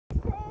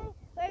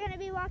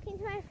be walking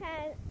to my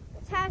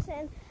friend's house,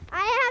 and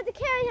I have to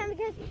carry him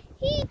because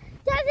he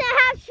doesn't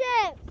have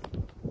shoes.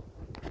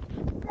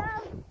 So,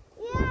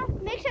 yeah,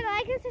 make sure to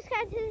like and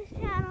subscribe to this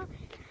channel,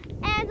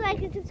 and like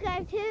and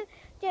subscribe to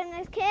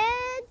Gemini's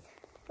Kids,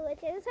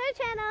 which is her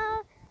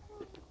channel.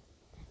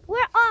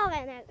 We're all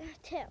in it,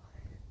 too.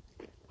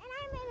 And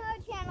I'm in her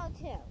channel,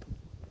 too.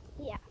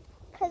 Yeah,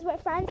 because we're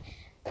friends.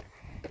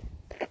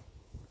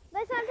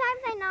 But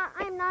sometimes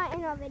I'm not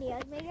in our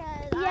videos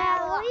because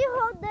will you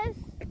hold this?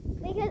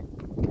 Because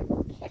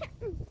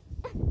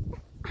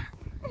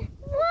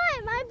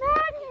what? My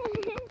back.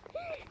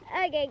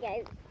 Okay,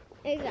 guys.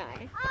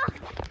 Sorry.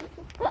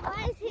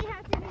 Why does he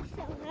have to be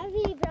so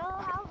heavy, bro?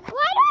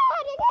 Why do I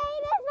have to carry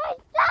this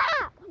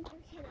myself? I'm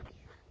kidding.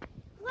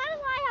 Why do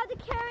I have to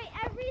carry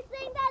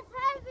everything that's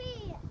heavy?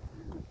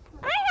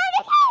 I have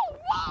to carry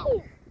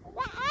these.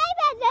 The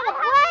iPads are the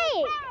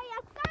weight. Carry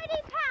a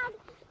 30-pound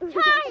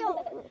child.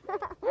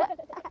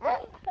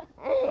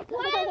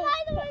 Why am I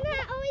the one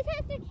that always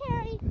has to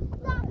carry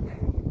the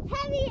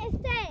heaviest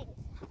things?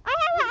 I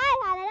have an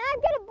iPad and I'm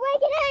gonna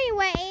break it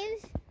anyways.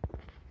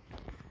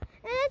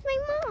 And that's my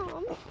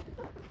mom.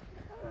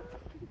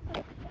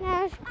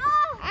 Nash,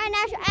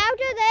 Nash,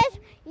 after this,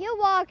 you're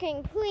walking,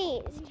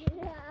 please.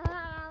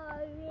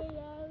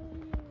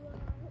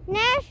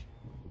 Nash,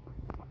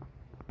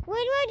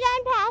 when we're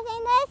done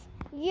passing this,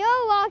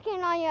 you're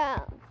walking on your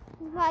own,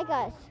 like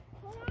us.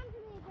 Hold on to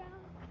me, bro.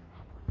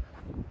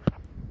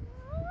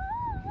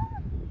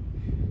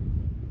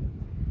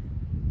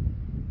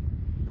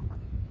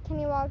 Can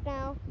you walk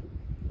now?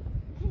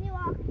 Can you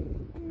walk?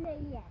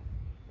 Yes.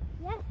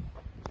 Yes?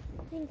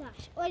 Thank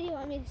gosh. Or do you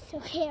want me to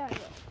still carry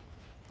it?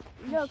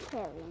 You'll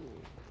carry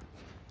me.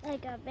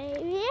 Like a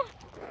baby?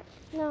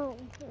 No.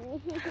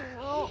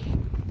 No.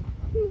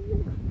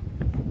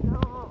 No.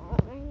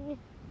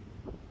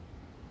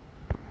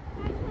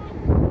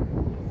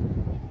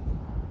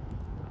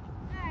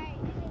 Alright,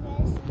 look at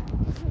this.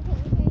 I'm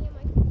carrying your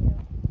monkey too.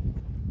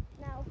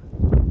 No.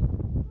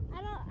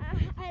 I'm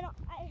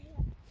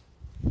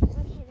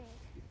kidding.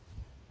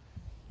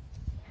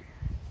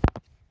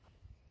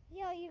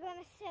 Yo, you're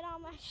gonna sit on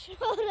my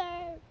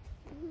shoulder.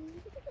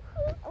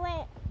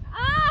 Wait.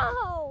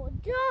 Oh,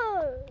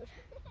 dude.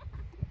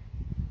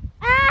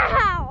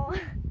 Ow. I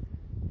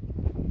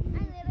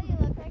literally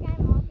look like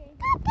I'm walking.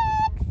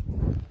 Cupcakes.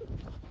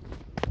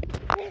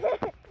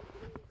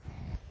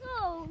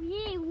 Oh,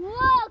 yeah.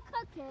 Whoa,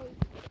 cupcakes.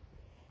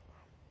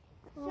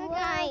 So,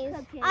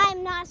 guys, I'm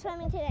not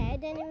swimming today. I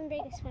didn't even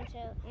bring a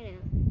swimsuit. I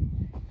know.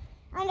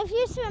 And if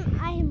you swim,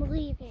 I am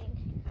leaving.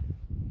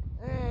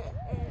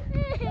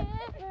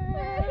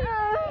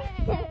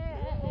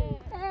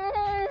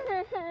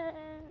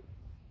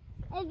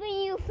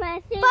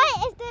 But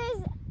if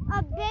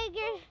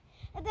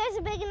there's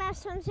a big enough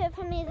swimsuit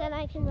for me, then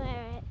I can wear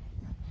it.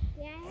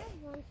 Yeah, I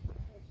have one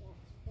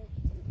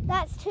swimsuit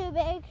that's too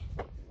big.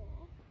 Yeah.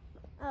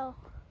 Oh.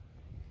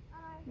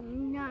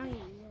 No.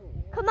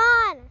 Come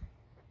on.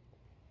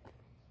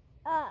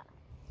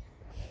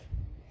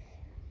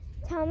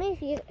 Tell me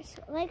if you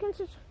like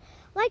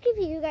if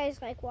you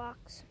guys like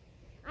walks.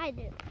 I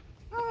do.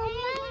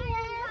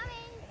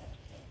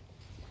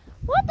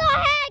 What the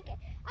heck?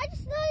 I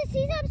just noticed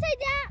he's upside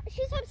down.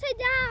 She's upside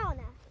down.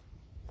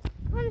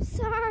 I'm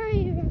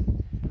sorry.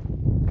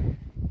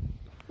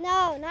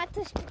 No, not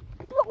the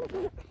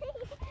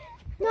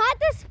not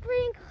the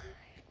sprinkler.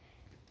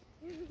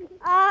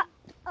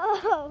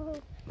 Oh.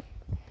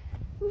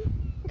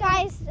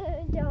 Guys,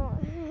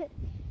 don't.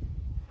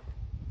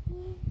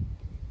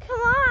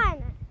 Come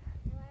on.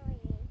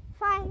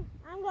 Fine,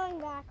 I'm going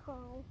back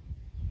home.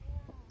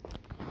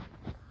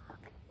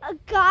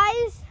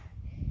 Guys,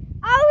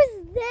 I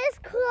was this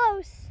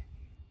close.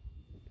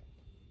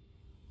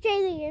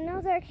 Jaylee, you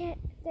know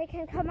they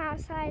can come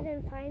outside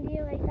and find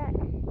you like that.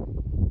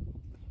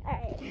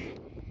 Alright.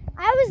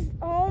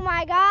 Oh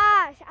my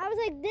gosh. I was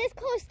like this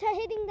close to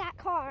hitting that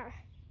car.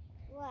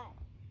 What?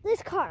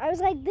 This car. I was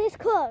like this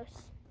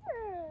close.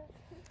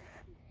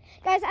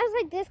 Guys, I was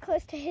like this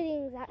close to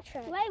hitting that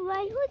truck. Why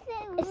who's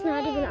it? It's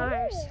not even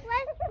ours.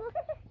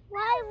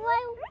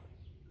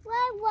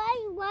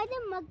 Why the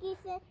monkey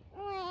say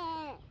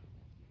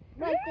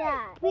like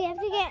that? We have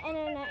to get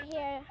internet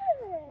here.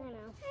 I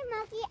know. Hey,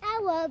 monkey, I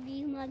love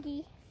you,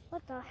 monkey.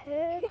 What the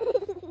heck?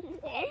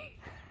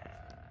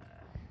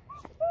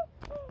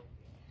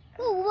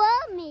 Who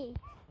loved me?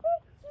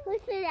 Who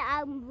said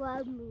I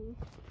love me?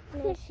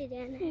 No, she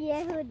didn't.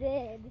 Yeah, who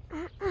did?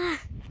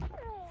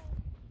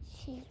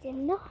 She did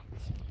not.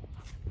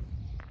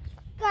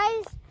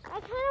 Guys, I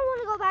kind of want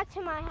to go back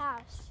to my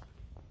house.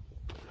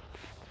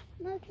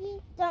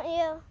 Monkey, don't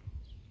you?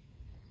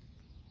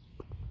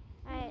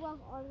 Alright. Walk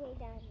all the way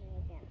down here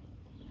again.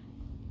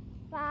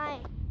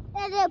 Fine.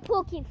 And they're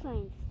poking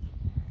friends.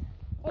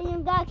 And you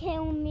got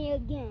killing me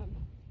again.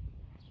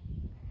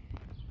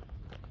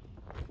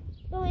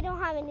 But we don't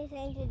have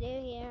anything to do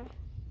here.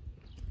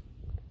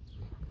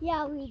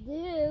 Yeah, we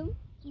do.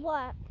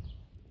 What?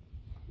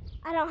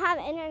 I don't have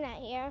internet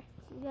here.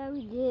 Yeah,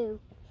 we do.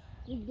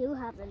 We do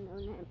have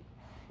internet.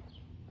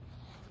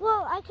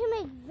 Well, I can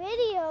make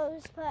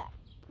videos, but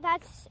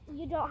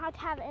you don't have to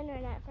have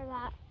internet for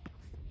that.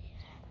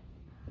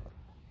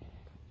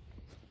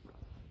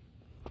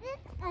 This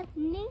is a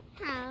new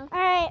house. All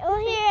right, well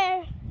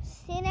here.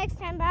 See you next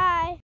time. Bye.